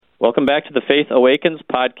Welcome back to the Faith Awakens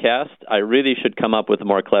podcast. I really should come up with a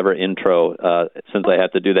more clever intro since I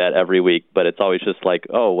have to do that every week, but it's always just like,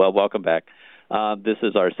 oh, well, welcome back. This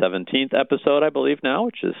is our 17th episode, I believe now,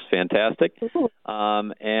 which is fantastic.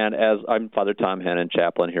 And as I'm Father Tom Hennon,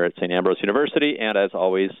 chaplain here at St. Ambrose University, and as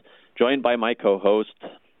always, joined by my co-host,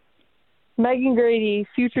 Megan Grady,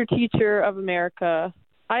 future teacher of America.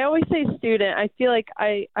 I always say student. I feel like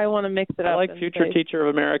I want to mix it up. I like future teacher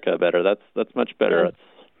of America better. That's much better. Yes.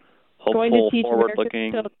 It's hopeful, going to teach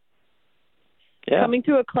forward-looking. Coming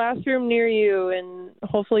to a classroom near you in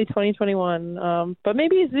hopefully 2021. But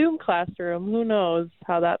maybe a Zoom classroom. Who knows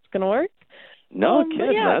how that's going to work? No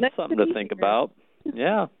kidding. That's something to think about.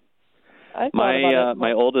 Yeah.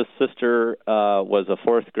 My oldest sister was a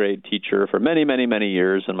fourth grade teacher for many, many, many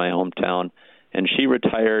years in my hometown, and she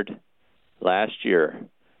retired last year.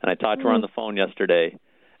 And I talked to her on the phone yesterday,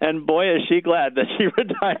 and boy, is she glad that she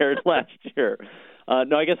retired last year.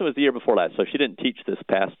 No, I guess it was the year before last, so she didn't teach this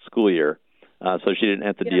past school year, so she didn't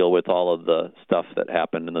have to deal with all of the stuff that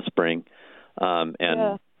happened in the spring.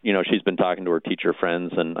 You know, she's been talking to her teacher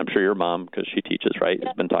friends, and I'm sure your mom, because she teaches, right,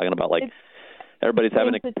 has been talking about, like, everybody's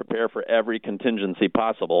having to prepare for every contingency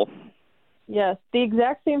possible. Yes, the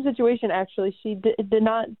exact same situation, actually. She did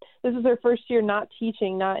not – this is her first year not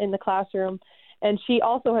teaching, not in the classroom, and she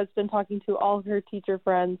also has been talking to all of her teacher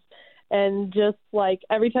friends. And just like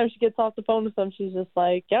every time she gets off the phone with them, she's just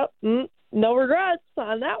like, yep, no regrets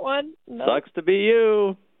on that one. Nope. Sucks to be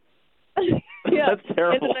you. Yeah. That's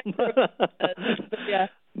terrible. Yeah.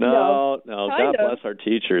 No. God bless our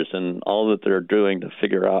teachers and all that they're doing to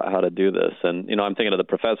figure out how to do this. And, you know, I'm thinking of the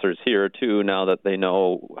professors here, too, now that they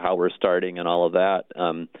know how we're starting and all of that.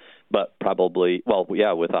 But probably,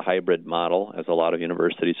 with a hybrid model, as a lot of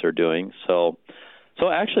universities are doing. So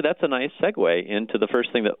actually, that's a nice segue into the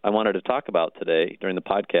first thing that I wanted to talk about today during the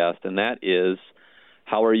podcast, and that is,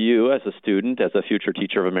 how are you as a student, as a future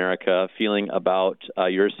teacher of America, feeling about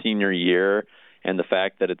your senior year and the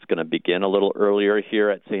fact that it's going to begin a little earlier here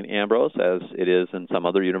at St. Ambrose, as it is in some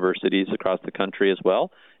other universities across the country as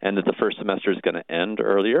well, and that the first semester is going to end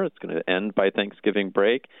earlier. It's going to end by Thanksgiving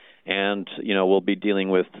break, and, you know, we'll be dealing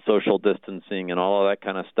with social distancing and all of that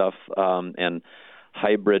kind of stuff, and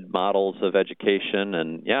hybrid models of education,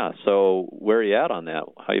 and so where are you at on that?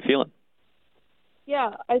 How are you feeling?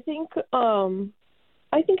 Yeah, I think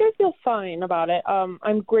I feel fine about it.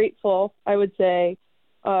 I'm grateful, I would say,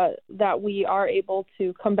 that we are able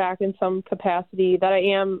to come back in some capacity, that I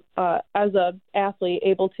am, as a athlete,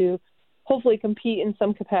 able to hopefully compete in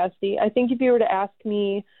some capacity. I think if you were to ask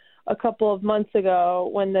me a couple of months ago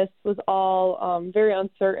when this was all very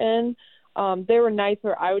uncertain, there were nights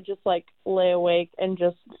where I would just like lay awake and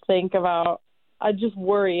just think about, I'd just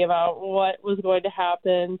worry about what was going to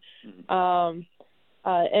happen.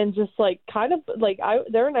 And just like kind of like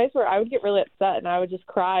there were nights where I would get really upset and I would just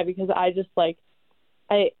cry because I just like,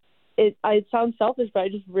 it sounds selfish, but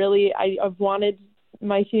I've wanted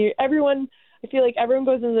my senior, I feel like everyone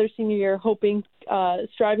goes into their senior year hoping,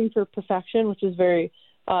 striving for perfection, which is very,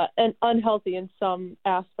 and unhealthy in some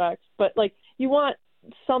aspects, but like you want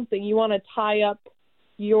something, you want to tie up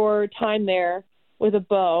your time there with a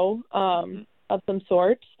bow of some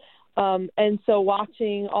sort. And so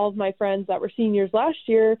watching all of my friends that were seniors last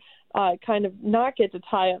year kind of not get to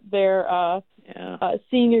tie up their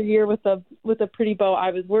senior year with a pretty bow, I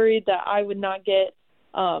was worried that I would not get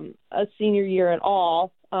a senior year at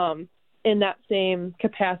all in that same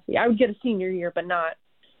capacity. I would get a senior year, but not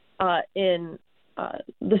in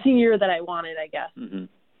the senior year that I wanted, I guess.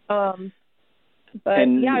 Mm-hmm. But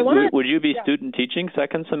and I want to. Would you be student teaching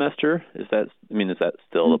second semester? Is that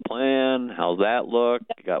still the plan? How's that look?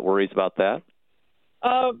 You got worries about that?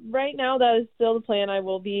 Right now, that is still the plan. I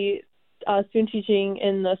will be student teaching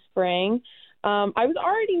in the spring. I was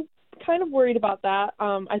already kind of worried about that.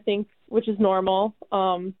 I think, which is normal.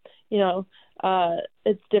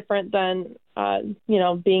 It's different than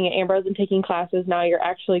being at Ambrose and taking classes. Now you're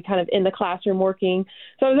actually kind of in the classroom working.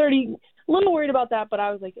 So I was already a little worried about that, but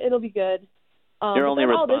I was like, it'll be good. You're only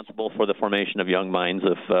responsible for the formation of young minds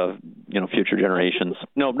of, future generations.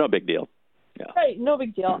 No big deal. Yeah. Right, no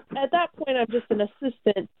big deal. At that point, I'm just an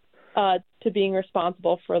assistant to being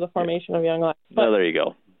responsible for the formation of young lives. Well, there you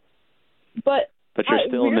go. But you're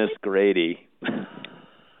still Miss Grady.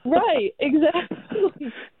 Right,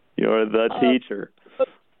 exactly. You're the teacher.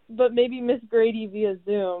 But maybe Miss Grady via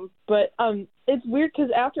Zoom. But it's weird because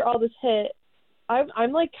after all this hit,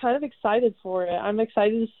 I'm like kind of excited for it. I'm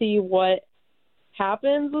excited to see what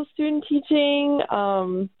happens with student teaching.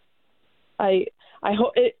 I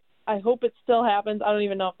hope it still happens. I don't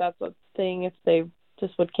even know if that's a thing, if they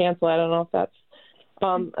just would cancel. I don't know if that's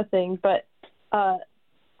a thing, but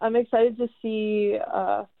I'm excited to see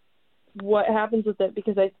what happens with it,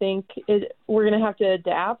 because I think we're going to have to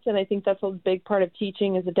adapt, and I think that's a big part of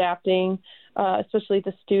teaching is adapting, especially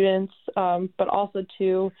to students, but also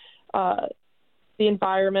to the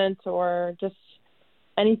environment or just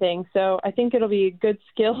anything. So I think it'll be good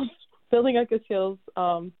skills, building up good skills.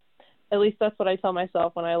 At least that's what I tell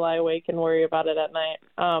myself when I lie awake and worry about it at night.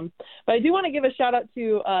 But I do want to give a shout out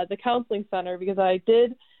to the counseling center, because I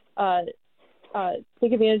did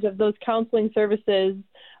take advantage of those counseling services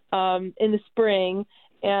in the spring,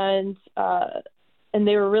 and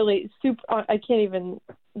they were really super. I can't even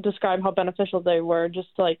describe how beneficial they were. Just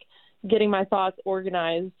like getting my thoughts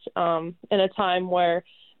organized in a time where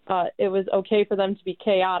it was okay for them to be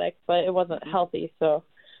chaotic, but it wasn't healthy. So,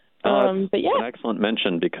 but yeah, an excellent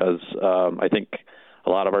mention, because I think a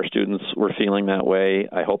lot of our students were feeling that way.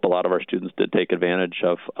 I hope a lot of our students did take advantage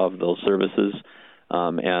of those services.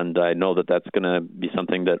 And I know that that's going to be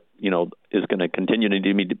something that, is going to continue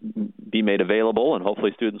to be made available, and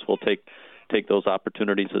hopefully students will take those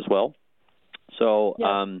opportunities as well. So,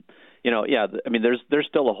 yeah. I mean, there's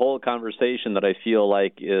still a whole conversation that I feel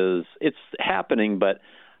like it's happening, but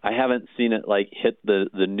I haven't seen it like hit the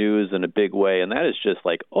news in a big way. And that is just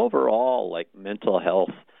like overall like mental health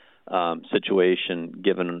situation,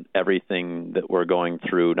 given everything that we're going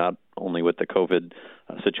through, not only with the COVID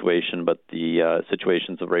situation, but the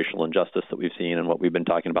situations of racial injustice that we've seen and what we've been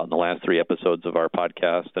talking about in the last 3 episodes of our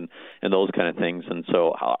podcast and those kind of things. And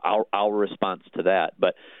so our response to that.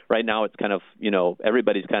 But right now it's kind of,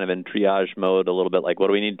 everybody's kind of in triage mode a little bit, like, what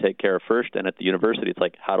do we need to take care of first? And at the university, it's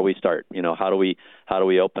like, how do we start? How do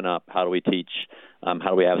we open up? How do we teach? How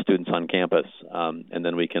do we have students on campus? And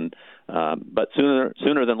then we can, but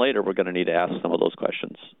sooner than later, we're going to need to ask some of those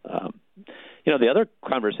questions. The other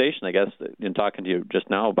conversation, I guess, in talking to you just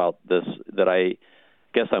now about this, that I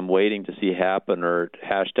guess I'm waiting to see happen or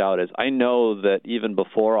hashed out, is I know that even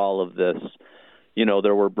before all of this,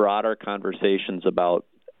 there were broader conversations about,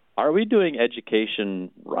 are we doing education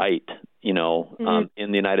right, in the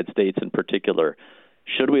United States in particular?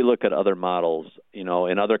 Should we look at other models? In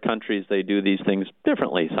other countries, they do these things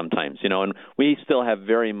differently sometimes, and we still have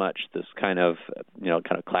very much this kind of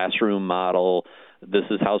classroom model. This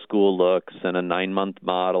is how school looks, and a 9-month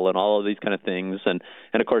model, and all of these kind of things. And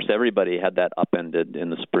of course, everybody had that upended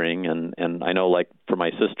in the spring. And I know, like, for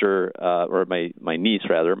my sister, or my niece,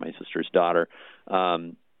 rather, my sister's daughter,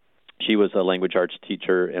 she was a language arts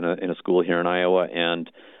teacher in a school here in Iowa.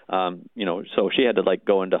 And, so she had to, like,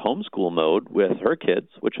 go into homeschool mode with her kids,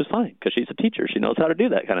 which was fine because she's a teacher. She knows how to do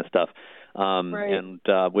that kind of stuff. Right. And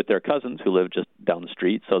with their cousins who live just down the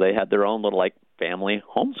street. So they had their own little, like, family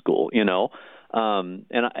homeschool, And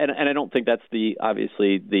I don't think that's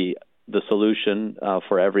obviously the solution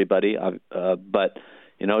for everybody, but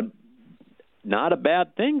not a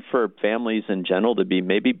bad thing for families in general to be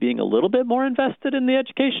maybe being a little bit more invested in the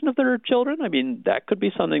education of their children. I mean, that could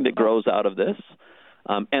be something that grows out of this.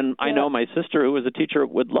 And I know my sister, who was a teacher,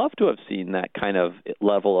 would love to have seen that kind of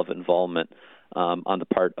level of involvement on the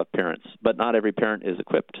part of parents, but not every parent is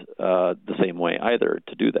equipped the same way either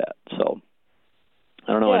to do that. So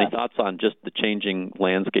I don't know, any thoughts on just the changing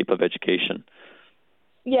landscape of education?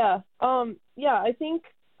 Yeah. I think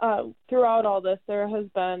throughout all this, there has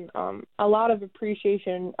been a lot of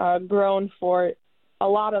appreciation grown for a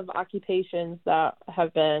lot of occupations that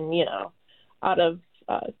have been, out of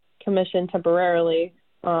commission temporarily.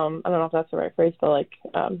 I don't know if that's the right phrase, but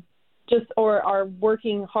or are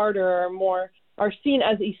working harder or more, are seen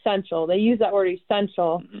as essential. They use that word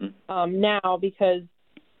essential now because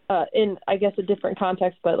in, I guess, a different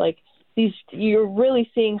context, but like you're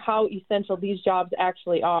really seeing how essential these jobs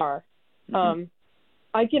actually are.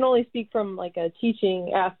 I can only speak from like a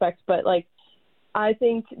teaching aspect, but like I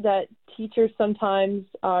think that teachers sometimes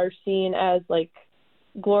are seen as like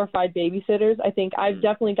glorified babysitters. I think I've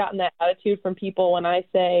definitely gotten that attitude from people when I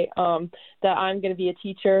say that I'm going to be a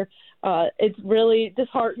teacher. It's really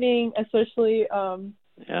disheartening, especially. And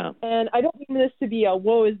I don't mean this to be a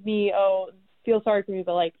woe is me, feel sorry for me,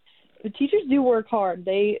 but like the teachers do work hard.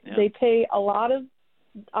 They pay a lot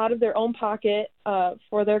out of their own pocket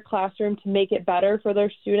for their classroom to make it better for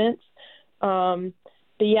their students. But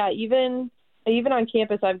yeah, even on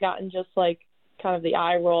campus, I've gotten just like kind of the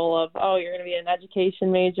eye roll of, you're going to be an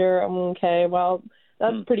education major. Okay, well,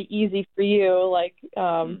 that's pretty easy for you. Like,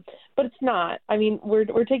 but it's not. I mean,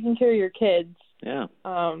 we're taking care of your kids. Yeah.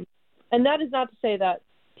 And that is not to say that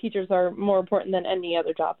teachers are more important than any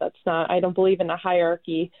other job. That's not. I don't believe in a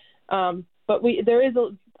hierarchy. But there is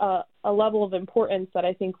a level of importance that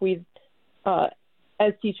I think we,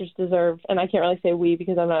 as teachers, deserve. And I can't really say we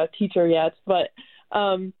because I'm not a teacher yet. But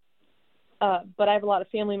but I have a lot of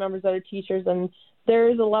family members that are teachers, and there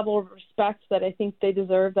is a level of respect that I think they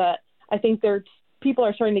deserve that I think people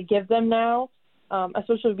are starting to give them now,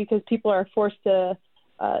 especially because people are forced to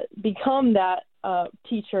become that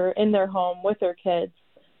teacher in their home with their kids,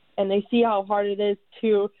 and they see how hard it is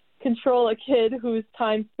to control a kid whose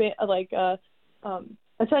time span,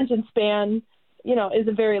 attention span,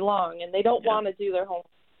 isn't very long, and they don't want to do their homework.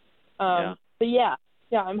 But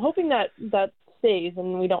I'm hoping that stays,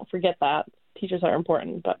 and we don't forget that teachers are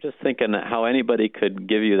important. But just thinking how anybody could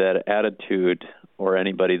give you that attitude, or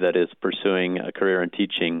anybody that is pursuing a career in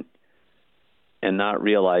teaching, and not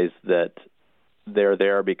realize that they're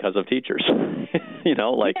there because of teachers. You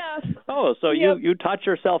taught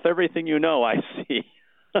yourself everything you know, I see.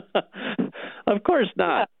 Of course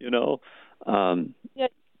not, but I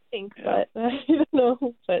don't know.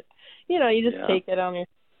 But, you just take it on your...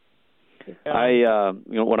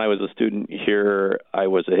 when I was a student here, I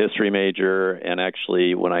was a history major, and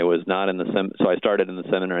actually when I was not in so I started in the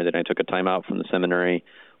seminary, then I took a time out from the seminary.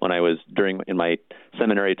 When I was in my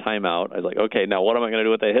seminary timeout, I was like, okay, now what am I going to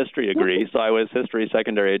do with a history degree? So I was history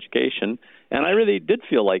secondary education, and I really did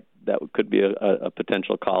feel like that could be a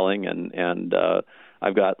potential calling, and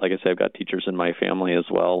I've got teachers in my family as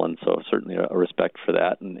well, and so certainly a respect for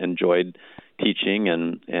that, and enjoyed teaching,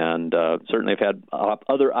 and certainly I've had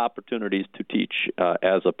other opportunities to teach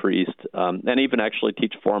as a priest, and even actually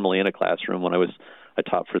teach formally in a classroom. I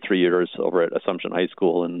taught for 3 years over at Assumption High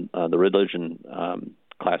School in the religion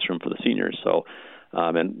classroom for the seniors. So,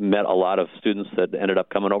 and met a lot of students that ended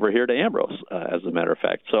up coming over here to Ambrose, as a matter of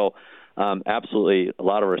fact. So, absolutely a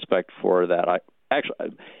lot of respect for that.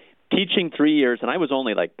 Teaching 3 years, and I was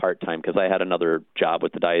only like part-time because I had another job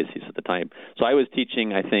with the diocese at the time. So I was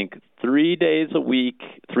teaching, I think, 3 days a week,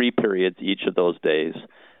 3 periods each of those days.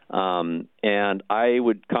 And I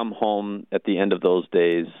would come home at the end of those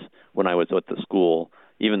days when I was at the school,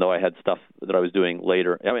 even though I had stuff that I was doing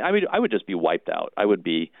later. I would just be wiped out. I would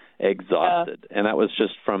be exhausted. And that was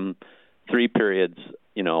just from 3 periods,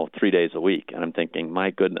 3 days a week. And I'm thinking,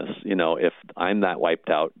 my goodness, if I'm that wiped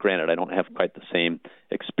out, granted, I don't have quite the same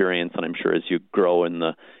experience. And I'm sure as you grow in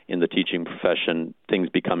the teaching profession, things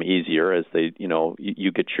become easier as they,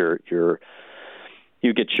 you get your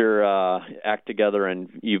act together, and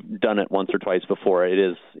you've done it once or twice before. It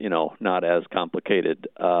is, not as complicated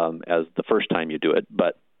as the first time you do it,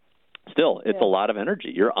 but still, it's a lot of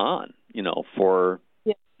energy. You're on, for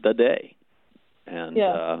the day. And,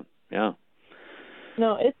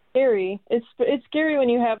 No, it's scary. It's scary when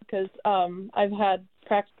you have, because I've had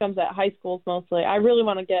practicums at high schools mostly. I really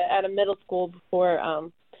want to get at a middle school before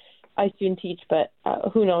I student teach, but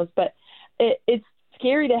who knows. But it's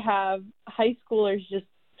scary to have high schoolers just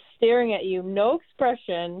staring at you, no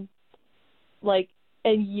expression,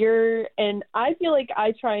 and I feel like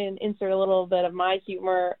I try and insert a little bit of my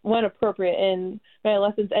humor when appropriate in my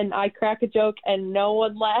lessons, and I crack a joke and no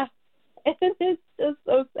one laughs. And it's just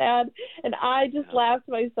so sad. And I just laugh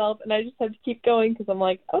to myself, and I just have to keep going because I'm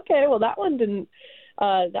like, okay, well, that one didn't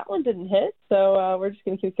hit, so we're just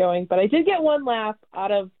going to keep going. But I did get one laugh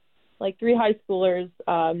out of 3 high schoolers.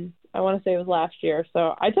 I want to say it was last year.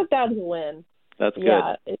 So I took that as a win. That's good.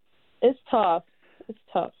 Yeah, it's tough. It's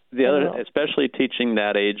tough. The other, especially teaching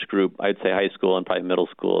that age group, I'd say high school and probably middle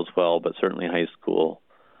school as well, but certainly high school.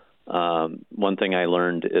 One thing I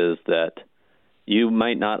learned is that you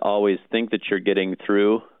might not always think that you're getting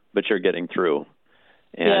through, but you're getting through.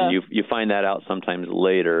 And you find that out sometimes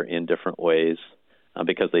later in different ways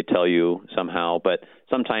because they tell you somehow. But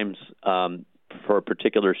sometimes for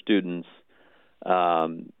particular students,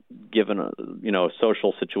 given,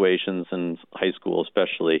 social situations in high school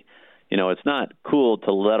especially, it's not cool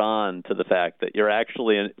to let on to the fact that you're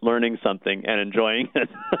actually learning something and enjoying it.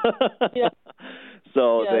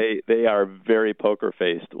 So they are very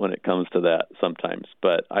poker-faced when it comes to that sometimes.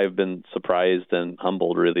 But I've been surprised and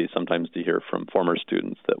humbled really sometimes to hear from former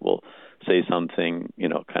students that will say something,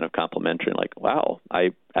 kind of complimentary, like, wow,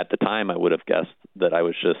 at the time I would have guessed that I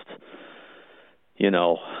was just,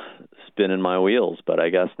 spinning my wheels, but I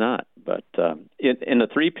guess not. But in the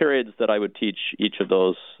 3 periods that I would teach each of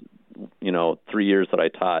those, 3 years that I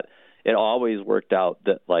taught, it always worked out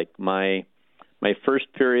that my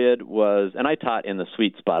first period was, and I taught in the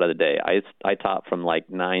sweet spot of the day. I taught from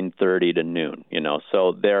 9:30 to noon,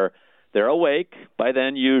 so they're awake by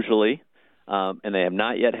then usually, and they have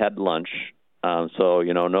not yet had lunch. So,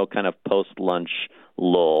 no kind of post-lunch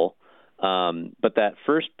lull. But that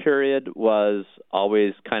first period was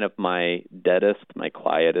always kind of my deadest, my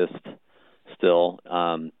quietest still.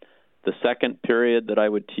 The second period that I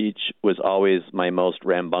would teach was always my most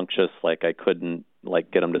rambunctious, I couldn't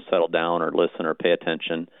get them to settle down or listen or pay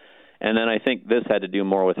attention. And then I think this had to do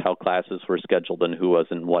more with how classes were scheduled and who was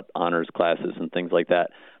in what honors classes and things like that.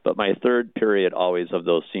 But my third period always of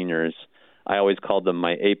those seniors, I always called them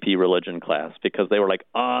my AP religion class because they were like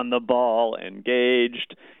on the ball,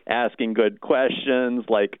 engaged, asking good questions,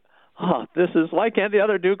 like, why can't the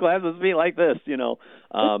other two classes be like this,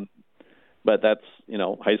 But that's,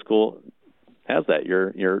 high school has that.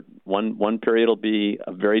 Your one period will be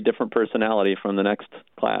a very different personality from the next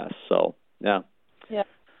class. So, yeah. Yeah.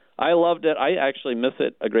 I loved it. I actually miss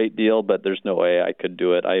it a great deal, but there's no way I could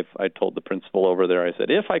do it. I told the principal over there, I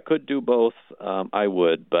said, if I could do both, I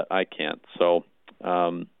would, but I can't. So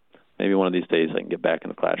maybe one of these days I can get back in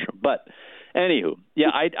the classroom. But anywho,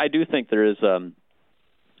 yeah, I do think there is,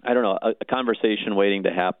 a conversation waiting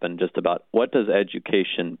to happen just about what does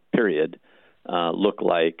education, period, look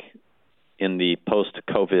like in the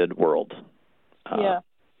post-COVID world. Yeah.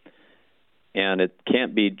 And it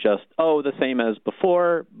can't be just, the same as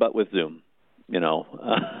before, but with Zoom,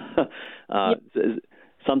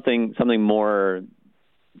 something more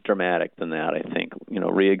dramatic than that, I think,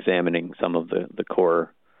 re-examining some of the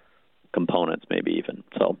core components maybe even.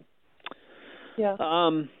 So, yeah.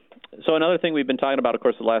 So another thing we've been talking about, of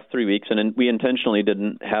course, the last 3 weeks, and we intentionally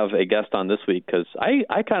didn't have a guest on this week because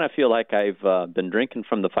I kind of feel like I've been drinking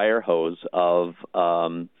from the fire hose of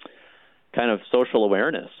kind of social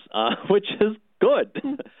awareness, which is good,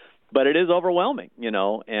 but it is overwhelming,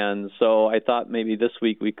 and so I thought maybe this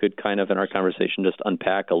week we could kind of in our conversation just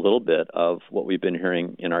unpack a little bit of what we've been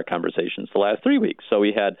hearing in our conversations the last 3 weeks. So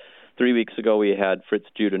we had 3 weeks ago, we had Fritz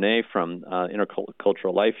Judonnet from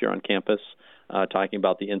Intercultural Life here on campus talking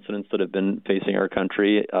about the incidents that have been facing our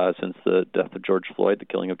country since the death of George Floyd, the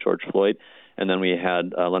killing of George Floyd. And then we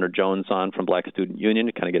had Leonard Jones on from Black Student Union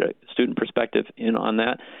to kind of get a student perspective in on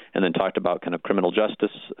that, and then talked about kind of criminal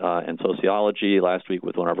justice and sociology last week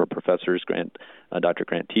with one of our professors, Dr.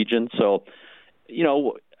 Grant Tejan. So,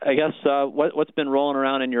 I guess what's been rolling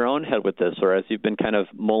around in your own head with this, or as you've been kind of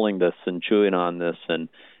mulling this and chewing on this and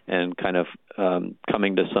kind of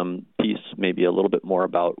coming to some peace, maybe a little bit more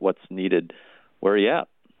about what's needed, where are you at?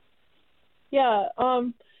 Yeah,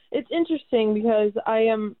 it's interesting because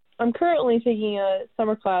I'm currently taking a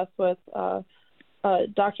summer class with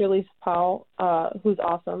Dr. Lisa Powell, who's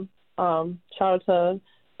awesome. Shout out to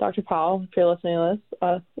Dr. Powell, if you're listening to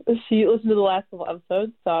this. She listened to the last couple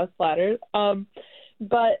episodes, so I was flattered.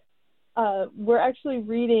 But we're actually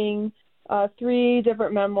reading 3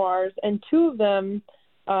 different memoirs, and 2 of them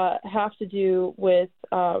have to do with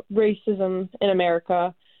racism in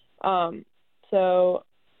America. So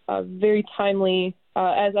very timely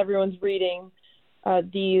as everyone's reading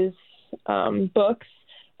these books.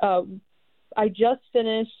 I just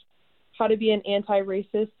finished How to Be an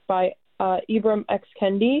Anti-Racist by Ibram X.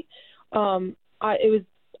 Kendi. It was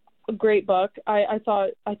a great book. I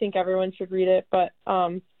think everyone should read it, but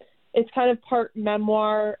it's kind of part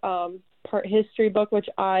memoir, part history book, which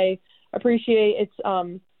I appreciate. It's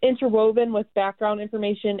interwoven with background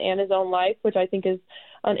information and his own life, which I think is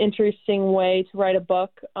an interesting way to write a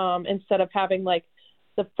book, instead of having like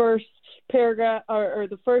the first paragraph or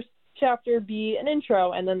the first chapter be an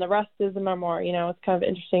intro and then the rest is a memoir. It's kind of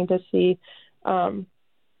interesting to see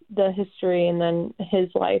the history and then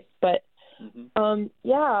his life. But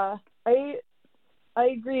yeah, I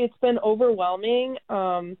agree. It's been overwhelming.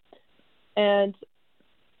 But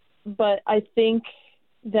I think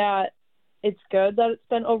that it's good that it's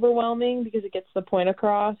been overwhelming because it gets the point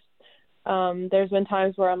across. There's been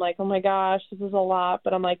times where I'm like, oh my gosh, this is a lot,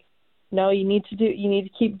 but I'm like, no, you need to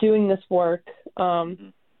keep doing this work,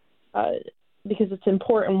 because it's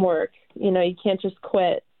important work. You can't just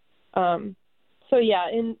quit. So yeah,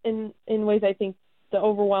 in ways, I think the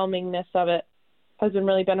overwhelmingness of it has been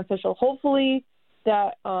really beneficial. Hopefully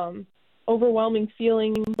that, overwhelming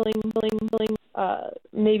feeling,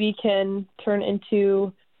 maybe can turn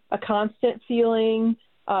into a constant feeling,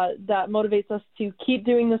 that motivates us to keep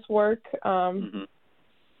doing this work, this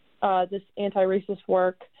anti-racist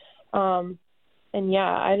work. And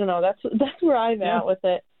yeah, I don't know. That's where I'm at with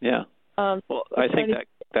it. Yeah. Well, I think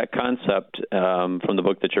that concept from the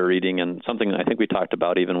book that you're reading, and something I think we talked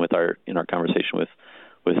about even in our conversation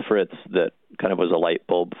with Fritz, that kind of was a light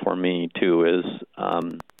bulb for me too, is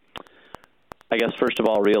I guess first of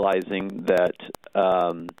all realizing that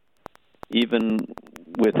even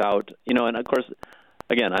without, and of course,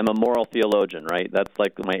 again, I'm a moral theologian, right? That's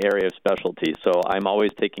like my area of specialty. So I'm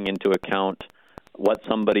always taking into account what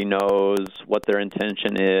somebody knows, what their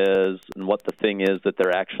intention is, and what the thing is that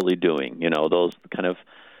they're actually doing. Those kind of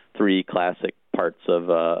 3 classic parts of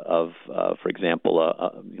for example,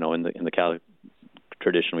 in the Catholic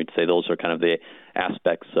tradition, we'd say those are kind of the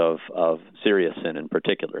aspects of serious sin in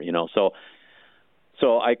particular.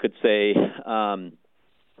 So I could say,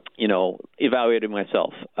 evaluating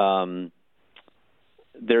myself,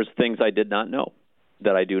 there's things I did not know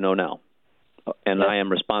that I do know now. And I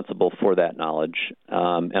am responsible for that knowledge,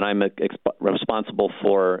 and I'm responsible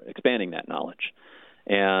for expanding that knowledge.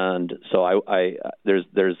 And so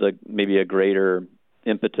there's maybe a greater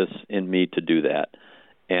impetus in me to do that,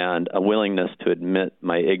 and a willingness to admit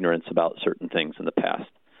my ignorance about certain things in the past.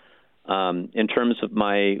 In terms of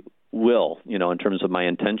my will, in terms of my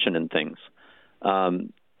intention in things,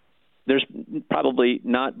 there's probably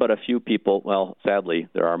not but a few people. Well, sadly,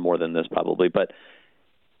 there are more than this probably, but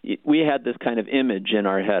we had this kind of image in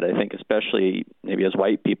our head, I think, especially maybe as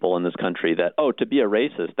white people in this country, that, to be a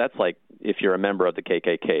racist, that's like if you're a member of the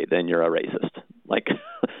KKK, then you're a racist. Like,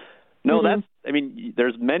 no,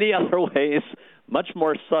 there's many other ways, much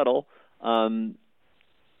more subtle, and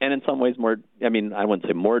in some ways more, I wouldn't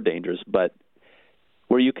say more dangerous, but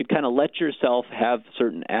where you could kind of let yourself have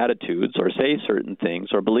certain attitudes or say certain things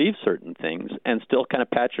or believe certain things and still kind of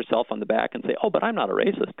pat yourself on the back and say, but I'm not a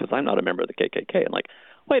racist because I'm not a member of the KKK. And like,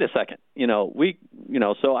 wait a second,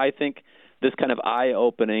 so I think this kind of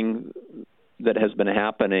eye-opening that has been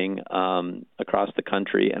happening across the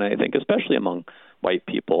country, and I think especially among white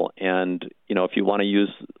people. And, if you want to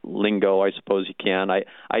use lingo, I suppose you can.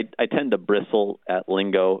 I tend to bristle at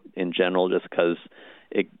lingo in general just because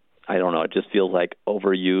I don't know, it just feels like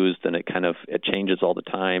overused, and it changes all the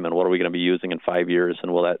time. And what are we going to be using in 5 years?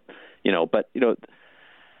 And will that,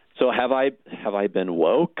 so have I been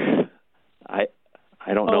woke?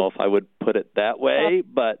 I don't know if I would put it that way,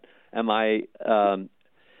 but am I,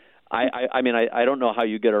 I don't know how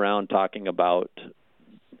you get around talking about,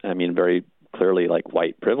 very clearly like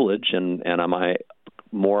white privilege, and am I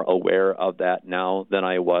more aware of that now than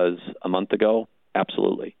I was a month ago?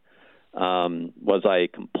 Absolutely. Was I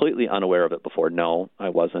completely unaware of it before? No, I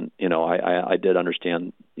wasn't. I did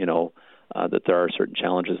understand, that there are certain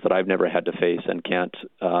challenges that I've never had to face and can't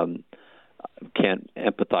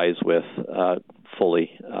empathize with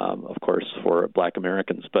fully, of course, for Black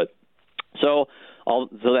Americans. But so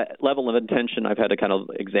that level of intention, I've had to kind of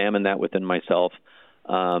examine that within myself.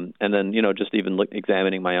 And then, just even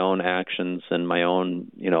examining my own actions and my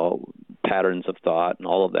own, patterns of thought and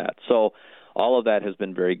all of that. So all of that has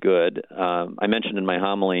been very good. I mentioned in my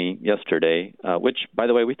homily yesterday, which, by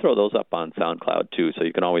the way, we throw those up on SoundCloud too, so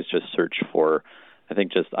you can always just search for,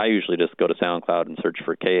 I usually just go to SoundCloud and search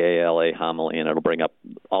for KALA homily, and it'll bring up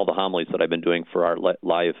all the homilies that I've been doing for our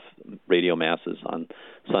live radio masses on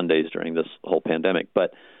Sundays during this whole pandemic.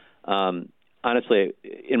 But honestly,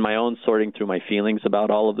 in my own sorting through my feelings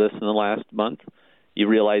about all of this in the last month, you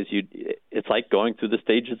realize it's like going through the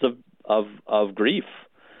stages of grief.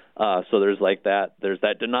 So there's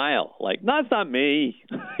that denial, like, no, it's not me.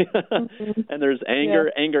 And there's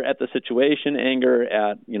anger at the situation, anger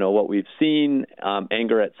at, what we've seen,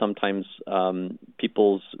 anger at sometimes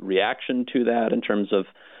people's reaction to that in terms of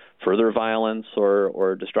further violence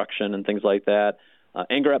or destruction and things like that.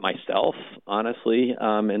 Anger at myself, honestly,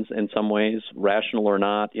 in some ways, rational or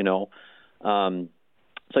not,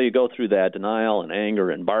 So you go through that denial and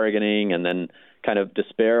anger and bargaining, and then kind of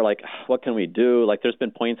despair, like, what can we do? Like, there's been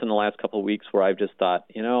points in the last couple of weeks where I've just thought,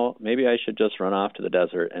 maybe I should just run off to the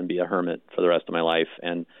desert and be a hermit for the rest of my life,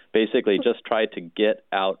 and basically just try to get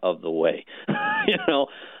out of the way,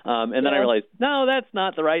 and then I realized, no, that's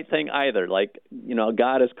not the right thing either. Like,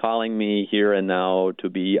 God is calling me here and now to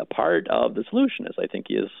be a part of the solution, as I think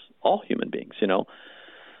He is all human beings, So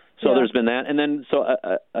there's been that, and then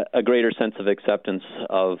a greater sense of acceptance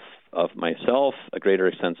of myself, a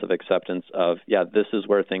greater sense of acceptance of, this is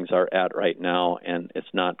where things are at right now, and it's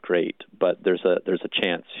not great, but there's a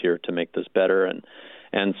chance here to make this better,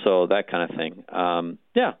 and so that kind of thing.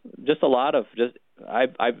 Just a lot of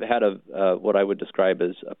I've had what I would describe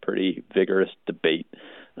as a pretty vigorous debate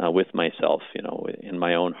with myself, in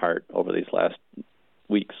my own heart over these last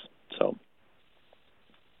weeks. So.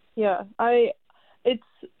 Yeah,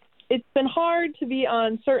 It's been hard to be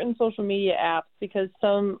on certain social media apps because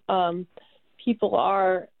some people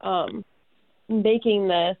are making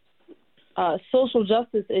this social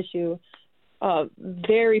justice issue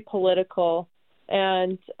very political,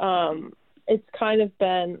 and it's kind of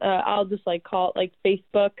been I'll just call it like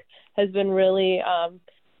Facebook has been really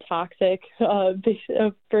toxic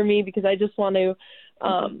for me, because I just want to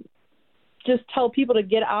just tell people to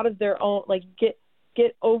get out of their own,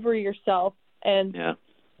 get over yourself and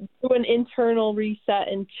do an internal reset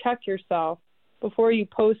and check yourself before you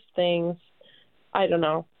post things. I don't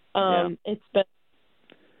know.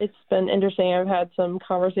 It's been interesting. I've had some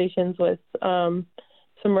conversations with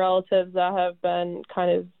some relatives that have been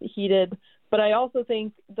kind of heated. But I also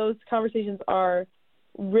think those conversations are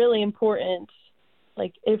really important,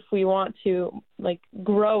 like if we want to like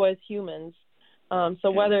grow as humans.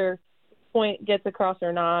 So whether the point gets across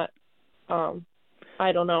or not,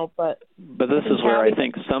 I don't know. But this is where I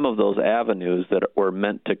think some of those avenues that were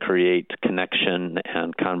meant to create connection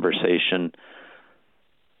and conversation,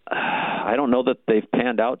 I don't know that they've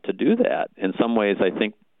panned out to do that. In some ways, I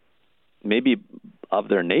think maybe of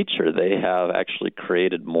their nature, they have actually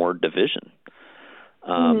created more division.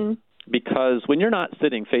 Because when you're not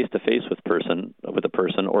sitting face-to-face with a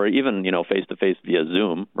person, or even, face-to-face via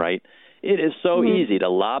Zoom, right, it is so easy to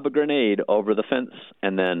lob a grenade over the fence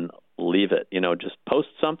and then leave it. Just post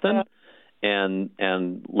something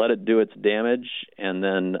and let it do its damage. And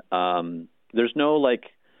then there's no,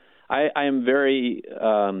 I am very,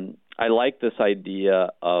 I like this idea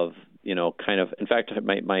of, kind of, in fact, I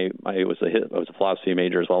was a philosophy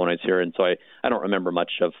major as well when I was here, and so I don't remember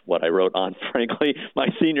much of what I wrote on, frankly, my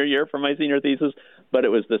senior year for my senior thesis, but it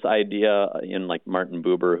was this idea in Martin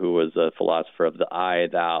Buber, who was a philosopher of the I,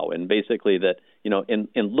 thou, and basically that, in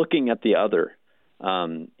looking at the other,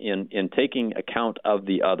 in taking account of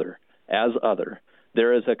the other as other,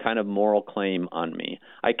 there is a kind of moral claim on me.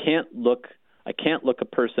 I can't look a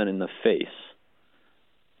person in the face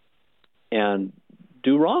and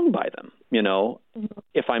do wrong by them,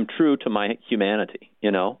 if I'm true to my humanity,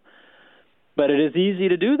 But it is easy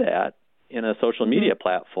to do that in a social media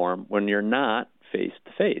platform when you're not face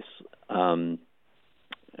to face. And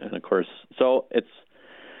of course, so it's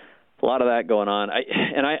a lot of that going on.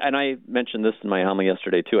 I mentioned this in my homily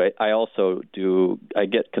yesterday too. I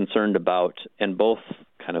get concerned about, and both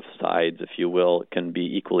kind of sides, if you will, can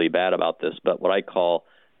be equally bad about this, but what I call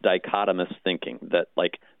dichotomous thinking, that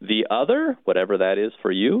the other, whatever that is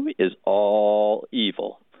for you, is all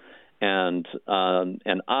evil, and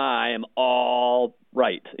I am all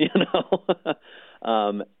right,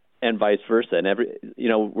 and vice versa. And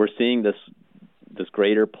we're seeing this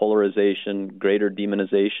greater polarization, greater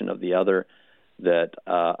demonization of the other that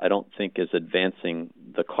I don't think is advancing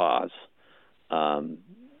the cause, and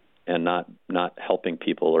not helping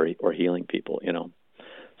people or healing people,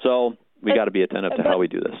 So we got to be attentive to how we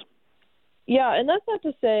do this. Yeah, and that's not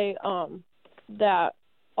to say that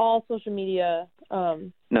all social media.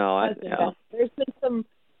 There's been some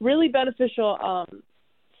really beneficial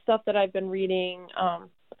stuff that I've been reading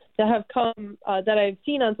that have come that I've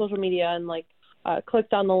seen on social media and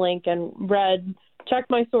clicked on the link and read,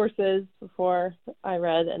 checked my sources before I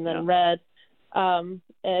read, and then read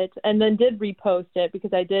it, and then did repost it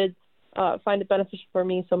because I did find it beneficial for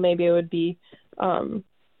me. So maybe it would be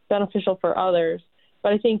beneficial for others.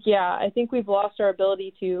 But I think we've lost our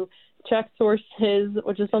ability to check sources,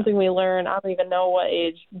 which is something we learn. I don't even know what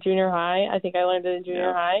age, junior high. I think I learned it in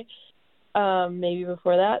junior high, maybe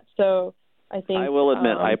before that. So I think I will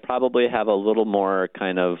admit I probably have a little more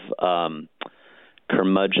kind of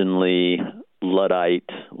curmudgeonly Luddite,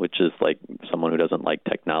 which is like someone who doesn't like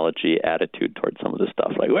technology attitude towards some of this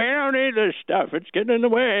stuff. We don't need this stuff. It's getting in the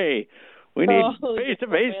way. We need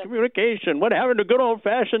face-to-face communication. What happened to good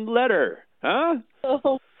old-fashioned letter? Huh?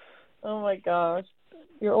 Oh my gosh.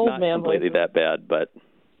 Your old man. Not completely that bad, but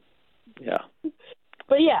yeah.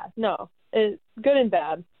 But yeah, no. It's good and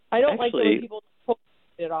bad. I don't like the way people pull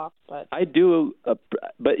it off, but I do.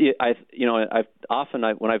 But I've often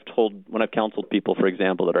when I've counseled people, for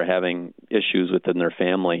example, that are having issues within their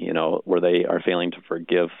family, where they are failing to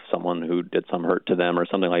forgive someone who did some hurt to them or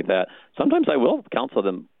something like that. Sometimes I will counsel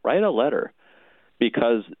them, write a letter,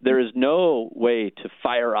 because there is no way to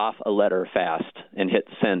fire off a letter fast and hit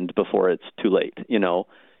send before it's too late.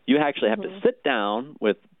 You actually have to sit down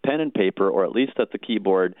with pen and paper, or at least at the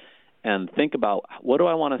keyboard, and think about, what do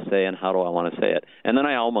I want to say and how do I want to say it? And then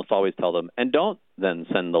I almost always tell them, and don't then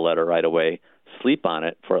send the letter right away. Sleep on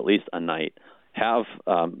it for at least a night. Have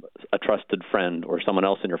a trusted friend or someone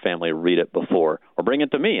else in your family read it before, or bring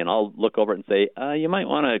it to me, and I'll look over it and say, you might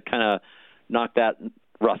want to kind of knock that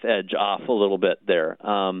rough edge off a little bit there.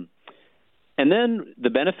 And then the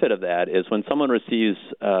benefit of that is when someone receives,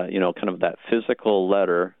 kind of that physical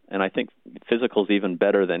letter, and I think physical is even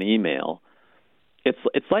better than email. It's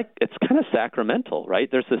kind of sacramental, right?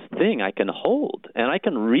 There's this thing I can hold, and I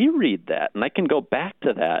can reread that, and I can go back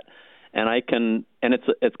to that, and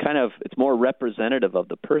it's more representative of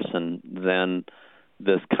the person than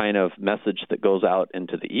this kind of message that goes out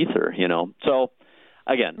into the ether, So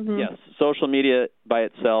again, yes, social media by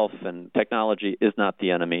itself and technology is not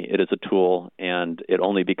the enemy. It is a tool, and it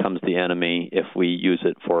only becomes the enemy if we use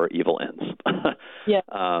it for evil ends.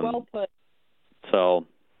 Well put. So,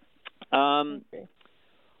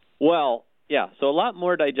 well, Yeah, so a lot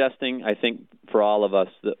more digesting, I think, for all of us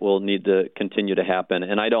that will need to continue to happen.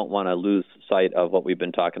 And I don't want to lose sight of what we've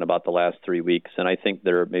been talking about the last 3 weeks. And I think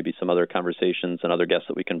there may be some other conversations and other guests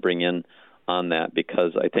that we can bring in on that,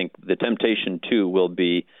 because I think the temptation, too, will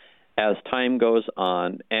be as time goes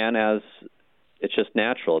on and as it's just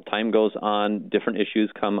natural. Time goes on, different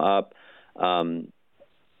issues come up.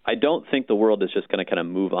 I don't think the world is just going to kind of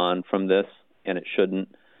move on from this, and it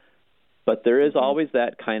shouldn't. But there is always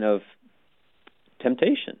that kind of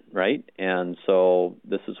temptation, right? And so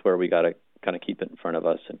this is where we got to kind of keep it in front of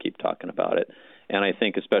us and keep talking about it. And I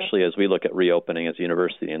think especially as we look at reopening as a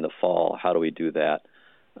university in the fall, how do we do that?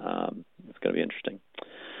 It's going to be interesting.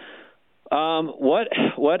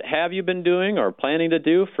 What have you been doing or planning to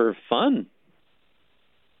do for fun?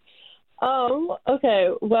 Okay.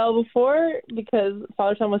 Well, because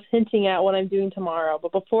Father Tom was hinting at what I'm doing tomorrow,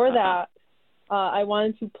 but before that, I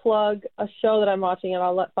wanted to plug a show that I'm watching, and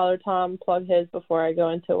I'll let Father Tom plug his before I go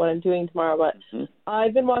into what I'm doing tomorrow. But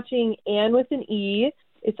I've been watching Anne with an E.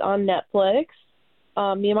 It's on Netflix.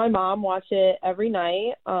 Me and my mom watch it every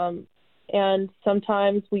night. And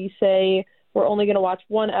sometimes we say we're only going to watch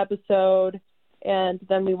one episode, and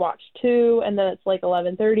then we watch two, and then it's like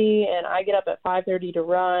 11:30, and I get up at 5:30 to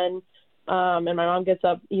run. And my mom gets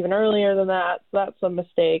up even earlier than that. So that's a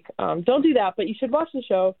mistake. Don't do that, but you should watch the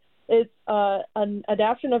show. It's an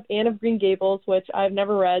adaptation of Anne of Green Gables, which I've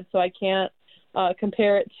never read, so I can't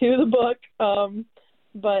compare it to the book.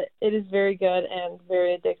 But it is very good and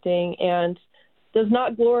very addicting, and does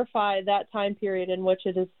not glorify that time period in which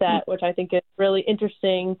it is set, which I think is really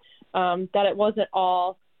interesting, that it wasn't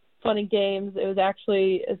all fun and games. It was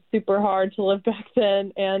actually super hard to live back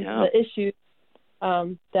then, and the issues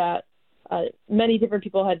that many different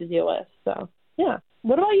people had to deal with. So, yeah.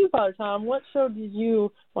 What about you, Father Tom? What show did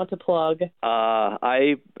you want to plug?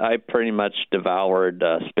 I pretty much devoured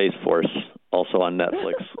Space Force, also on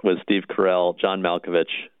Netflix, with Steve Carell, John Malkovich.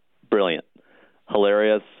 Brilliant.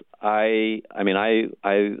 Hilarious. I mean,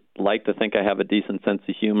 I like to think I have a decent sense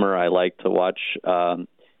of humor. I like to watch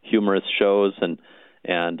humorous shows,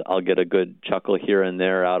 and I'll get a good chuckle here and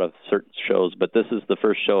there out of certain shows. But this is the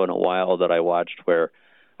first show in a while that I watched where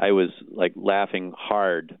I was like laughing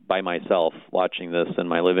hard by myself watching this in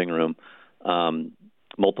my living room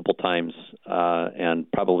multiple times,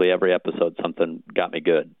 and probably every episode something got me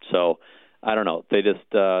good. So I don't know. They just,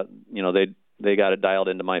 they got it dialed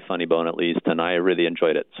into my funny bone at least, and I really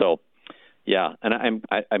enjoyed it. So yeah, and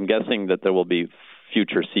I'm guessing that there will be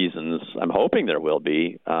future seasons. I'm hoping there will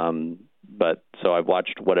be. But so I've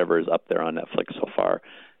watched whatever is up there on Netflix so far.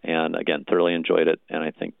 And again, thoroughly enjoyed it, and I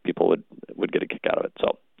think people would get a kick out of it.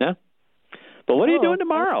 So, yeah. But what are you doing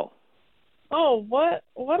tomorrow? What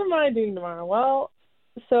am I doing tomorrow? Well,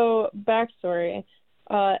 so backstory.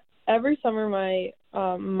 Every summer, my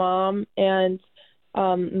mom and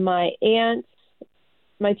my aunts,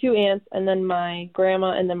 my two aunts, and then my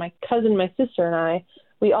grandma, and then my cousin, my sister, and I,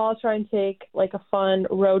 we all try and take like a fun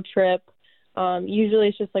road trip. Usually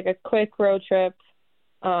it's just like a quick road trip.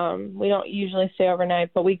 We don't usually stay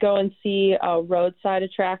overnight, but we go and see roadside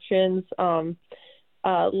attractions.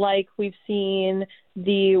 Like we've seen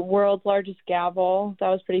the world's largest gavel. That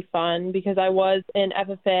was pretty fun because I was in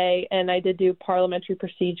FFA and I did do parliamentary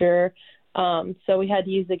procedure. So we had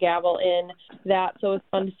to use the gavel in that. So it was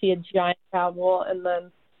fun to see a giant gavel and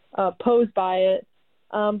then pose by it.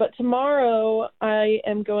 But tomorrow I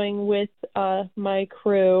am going with my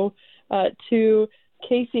crew to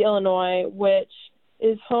Casey, Illinois, which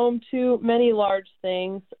is home to many large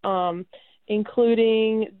things,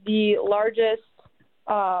 including the largest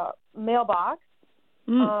mailbox.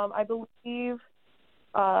 I believe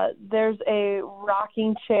there's a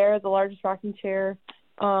rocking chair, the largest rocking chair,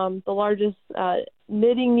 the largest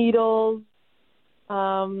knitting needles.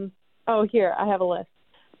 Here, I have a list.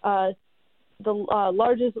 The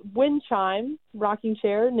largest wind chime, rocking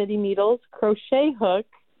chair, knitting needles, crochet hook,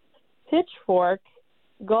 pitchfork,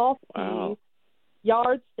 golf tee,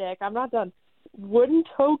 yardstick, I'm not done, wooden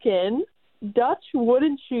token, Dutch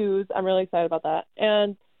wooden shoes, I'm really excited about that,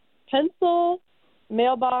 and pencil,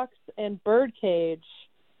 mailbox, and bird cage.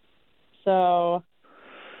 So,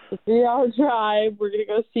 it's a 3-hour drive. We're going to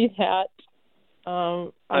go see that.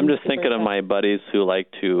 I'm just thinking of my buddies who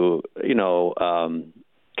like to, kind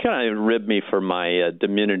of rib me for my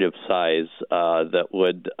diminutive size that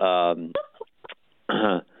would...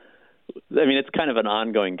 I mean, it's kind of an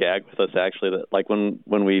ongoing gag with us, actually, that like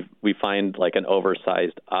when we find like an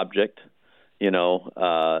oversized object, then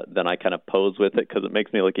I kind of pose with it because it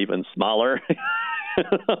makes me look even smaller.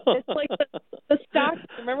 It's like the stock.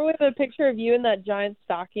 Remember we have a picture of you in that giant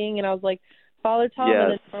stocking, and I was like, Father Tom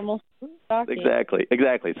Yes. in a normal stocking.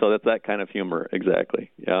 Exactly. So that's that kind of humor.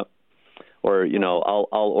 Exactly. Yeah. Or, I'll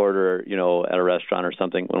order, at a restaurant or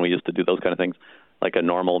something when we used to do those kind of things, like a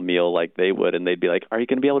normal meal like they would, and they'd be like, are you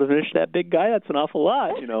going to be able to finish that big guy? That's an awful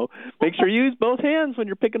lot, Make sure you use both hands when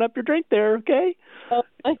you're picking up your drink there, okay? Oh,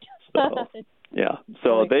 my God. So, yeah.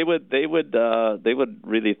 So they would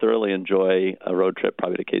really thoroughly enjoy a road trip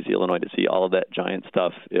probably to Casey, Illinois to see all of that giant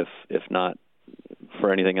stuff, if not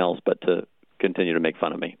for anything else, but to continue to make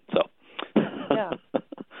fun of me. So yeah.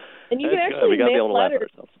 And you can actually mail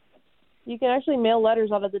letters. You can actually mail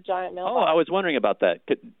letters out of the giant mailbox. Oh, I was wondering about that.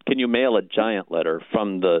 Can you mail a giant letter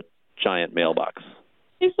from the giant mailbox?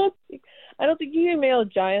 I don't think you can mail a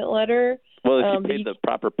giant letter. Well, if you paid the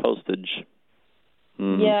proper postage.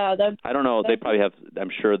 Yeah, I don't know. They probably have.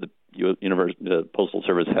 I'm sure the Postal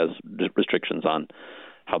Service has restrictions on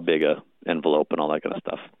how big a envelope and all that kind of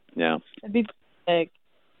stuff. Yeah. It'd be big.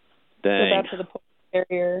 Dang. Go back to the postal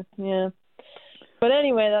carrier. Yeah. But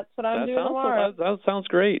anyway, that's what I'm doing tomorrow. That sounds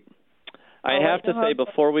great. I have to say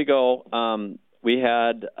before we go, we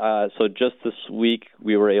had so just this week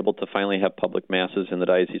we were able to finally have public masses in the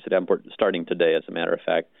Diocese of Davenport, starting today, as a matter of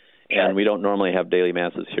fact. And we don't normally have daily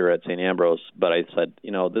masses here at St. Ambrose, but I said,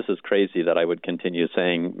 this is crazy that I would continue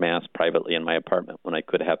saying mass privately in my apartment when I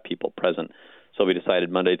could have people present. So we decided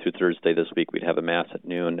Monday through Thursday this week we'd have a mass at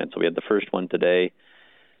noon, and so we had the first one today,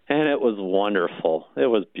 and it was wonderful. It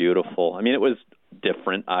was beautiful. I mean, it was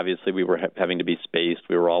different. Obviously, we were having to be spaced.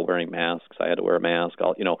 We were all wearing masks. I had to wear a mask.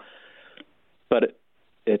 But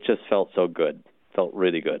it just felt so good. Felt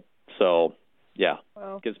really good. So, yeah,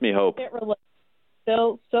 gives me hope.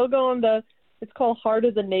 Still going to. It's called Heart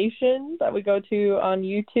of the Nation that we go to on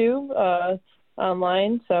YouTube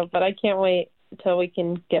online. So, but I can't wait until we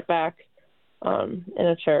can get back in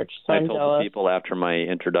a church. So I told the people after my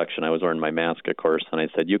introduction, I was wearing my mask, of course, and I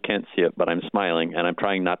said, you can't see it, but I'm smiling, and I'm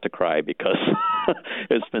trying not to cry because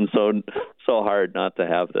it's been so hard not to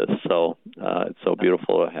have this. So it's so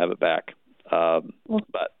beautiful to have it back.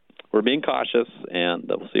 But we're being cautious, and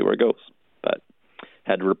we'll see where it goes. But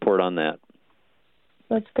had to report on that.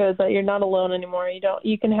 That's good that you're not alone anymore.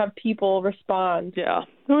 You can have people respond. Yeah,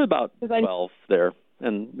 there were about 12 there,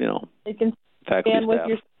 and they can stand with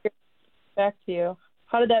your spirit back to you.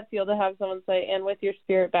 How did that feel to have someone say, "And with your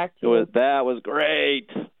spirit back to you"? That was great.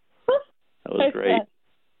 That was great.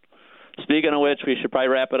 Speaking of which, we should probably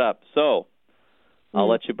wrap it up. So I'll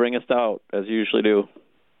let you bring us out as you usually do.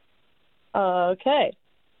 Okay.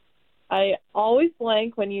 I always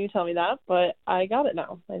blank when you tell me that, but I got it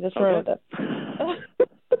now. I just wrote it.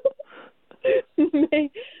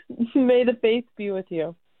 May the faith be with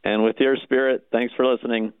you. And with your spirit. Thanks for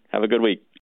listening. Have a good week.